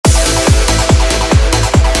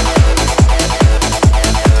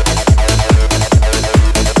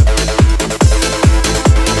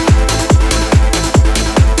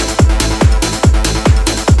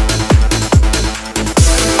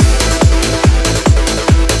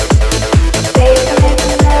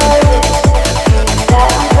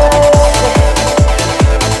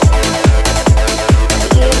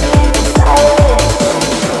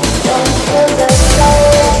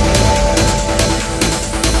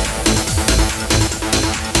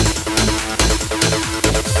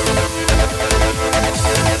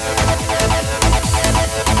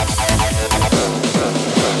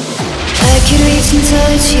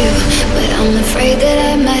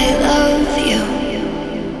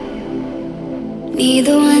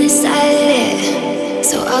Neither one decided it,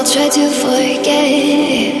 so I'll try to forget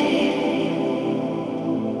it.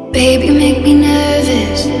 Baby, make me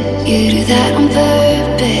nervous. You do that on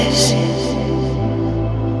purpose.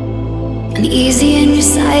 Uneasy in your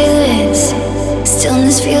silence.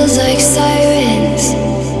 Stillness feels like sirens.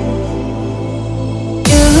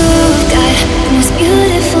 You've got the most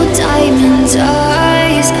beautiful diamond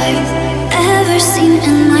eyes I've ever seen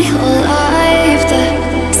in my whole life. The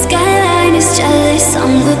skyline is jealous.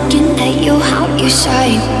 I'm looking at you, how you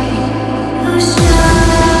shine.